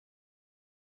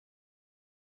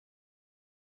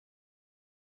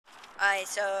Alright,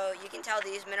 so you can tell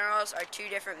these minerals are two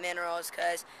different minerals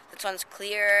because this one's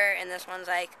clear and this one's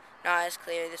like not as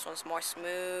clear. This one's more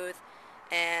smooth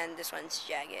and this one's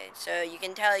jagged. So you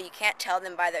can't tell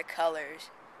them by their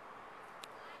colors.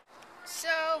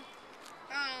 So,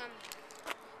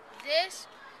 this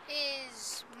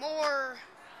is more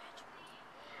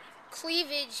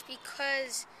cleavage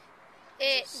because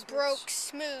it broke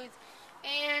smooth,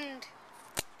 and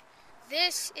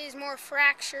this is more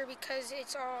fracture because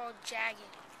it's all jagged.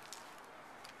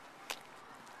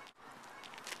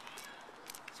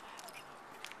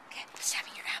 Okay, he's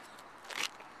having your apple.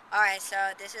 Alright, so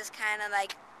this is kind of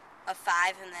like a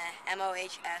 5 in the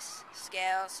MOHS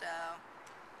scale, so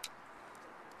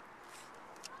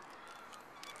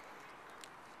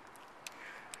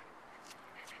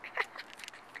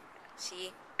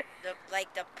see, the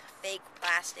fake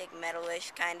plastic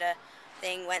metalish kind of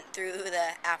thing went through the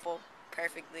apple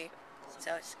perfectly.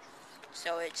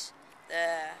 So it's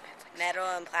the metal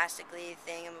and plastically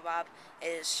thingamabob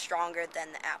is stronger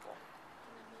than the apple.